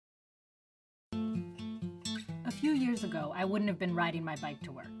A few years ago, I wouldn't have been riding my bike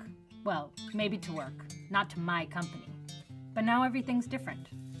to work. Well, maybe to work, not to my company. But now everything's different.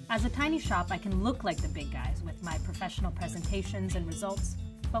 As a tiny shop, I can look like the big guys with my professional presentations and results,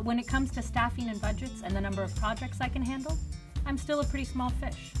 but when it comes to staffing and budgets and the number of projects I can handle, I'm still a pretty small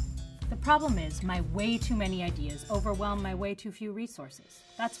fish. The problem is my way too many ideas overwhelm my way too few resources.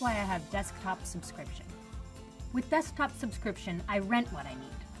 That's why I have desktop subscription. With desktop subscription, I rent what I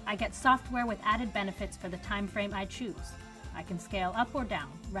need. I get software with added benefits for the time frame I choose. I can scale up or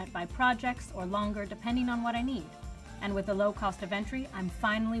down, rent by projects or longer depending on what I need. And with a low cost of entry, I'm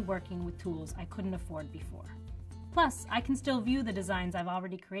finally working with tools I couldn't afford before. Plus, I can still view the designs I've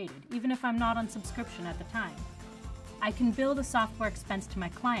already created, even if I'm not on subscription at the time. I can bill the software expense to my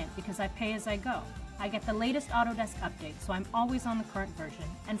client because I pay as I go. I get the latest Autodesk update, so I'm always on the current version,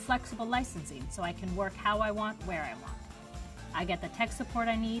 and flexible licensing, so I can work how I want, where I want. I get the tech support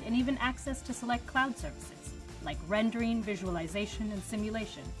I need and even access to select cloud services, like rendering, visualization, and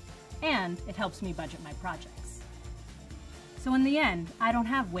simulation. And it helps me budget my projects. So in the end, I don't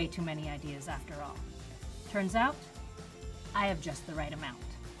have way too many ideas after all. Turns out, I have just the right amount.